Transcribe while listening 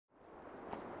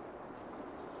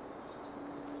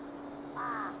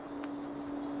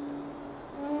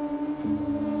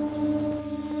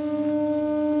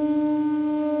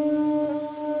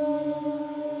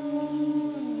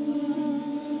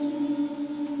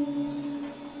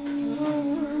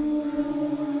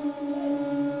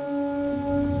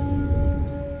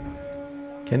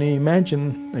Can you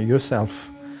imagine yourself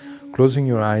closing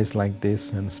your eyes like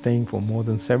this and staying for more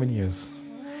than 7 years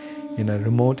in a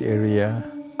remote area,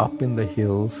 up in the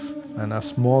hills, and a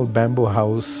small bamboo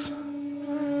house,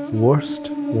 worse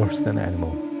than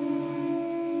animal?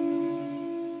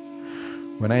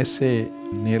 When I say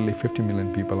nearly 50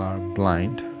 million people are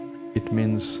blind, it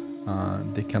means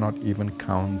they cannot even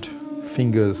count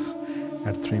fingers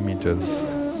at 3 meters.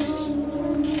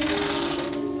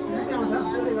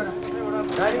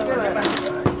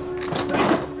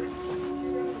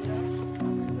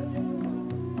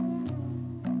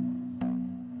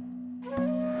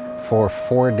 For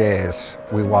 4 days,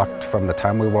 we walked from the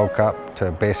time we woke up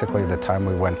to basically the time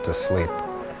we went to sleep.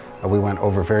 We went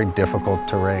over very difficult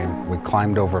terrain. We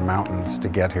climbed over mountains to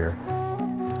get here.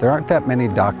 There aren't that many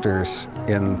doctors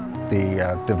in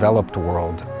the developed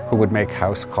world who would make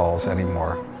house calls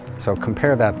anymore. So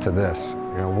compare that to this.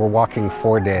 We're walking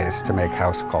 4 days to make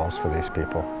house calls for these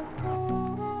people.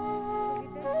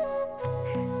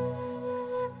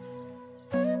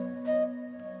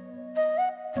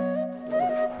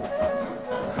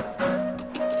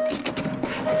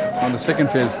 On the second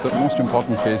phase, the most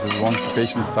important phase is once the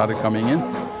patients started coming in.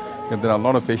 If there are a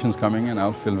lot of patients coming in,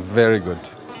 I'll feel very good.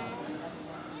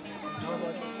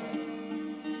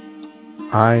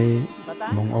 Eye,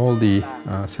 among all the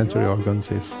sensory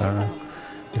organs, is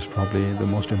probably the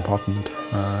most important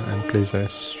and plays a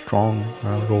strong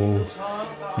role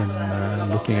in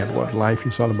looking at what life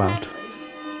is all about.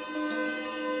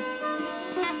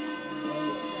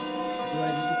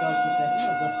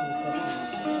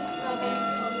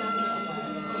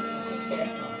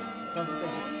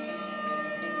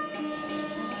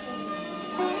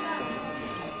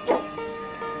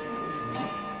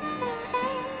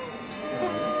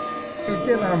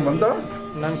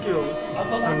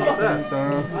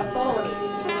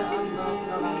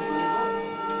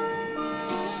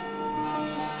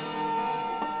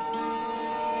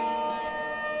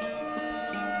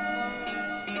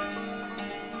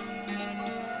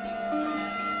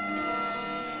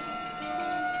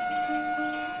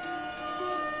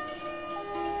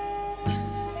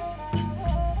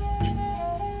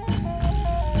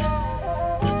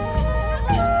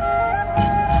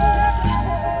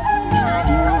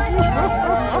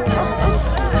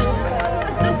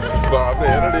 Babe,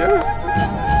 är det det?